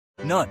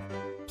None.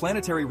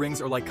 Planetary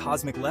rings are like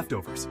cosmic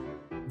leftovers.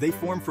 They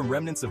form from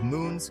remnants of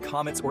moons,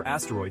 comets, or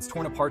asteroids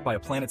torn apart by a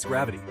planet's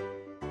gravity.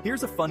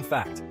 Here's a fun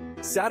fact.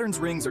 Saturn's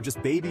rings are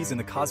just babies in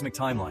the cosmic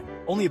timeline,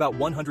 only about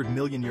 100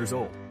 million years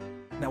old.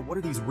 Now, what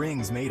are these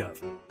rings made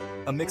of?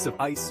 A mix of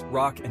ice,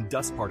 rock, and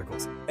dust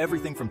particles,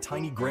 everything from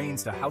tiny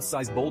grains to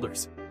house-sized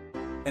boulders.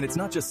 And it's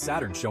not just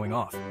Saturn showing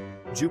off.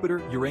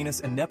 Jupiter,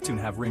 Uranus, and Neptune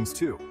have rings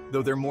too,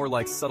 though they're more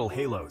like subtle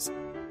halos.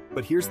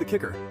 But here's the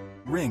kicker.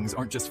 Rings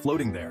aren't just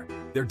floating there,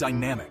 they're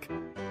dynamic.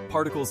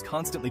 Particles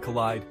constantly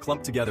collide,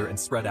 clump together, and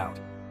spread out.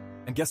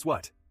 And guess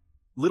what?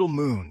 Little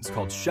moons,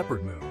 called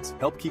shepherd moons,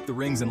 help keep the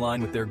rings in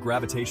line with their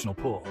gravitational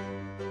pull.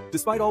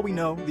 Despite all we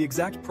know, the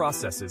exact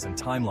processes and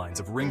timelines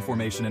of ring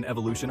formation and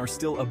evolution are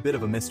still a bit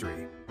of a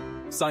mystery.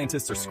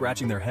 Scientists are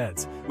scratching their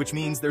heads, which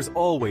means there's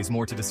always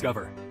more to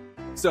discover.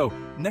 So,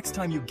 next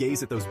time you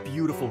gaze at those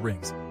beautiful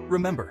rings,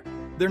 remember,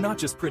 they're not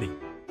just pretty,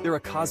 they're a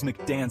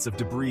cosmic dance of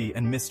debris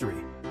and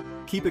mystery.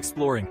 Keep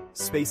exploring,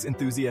 space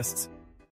enthusiasts.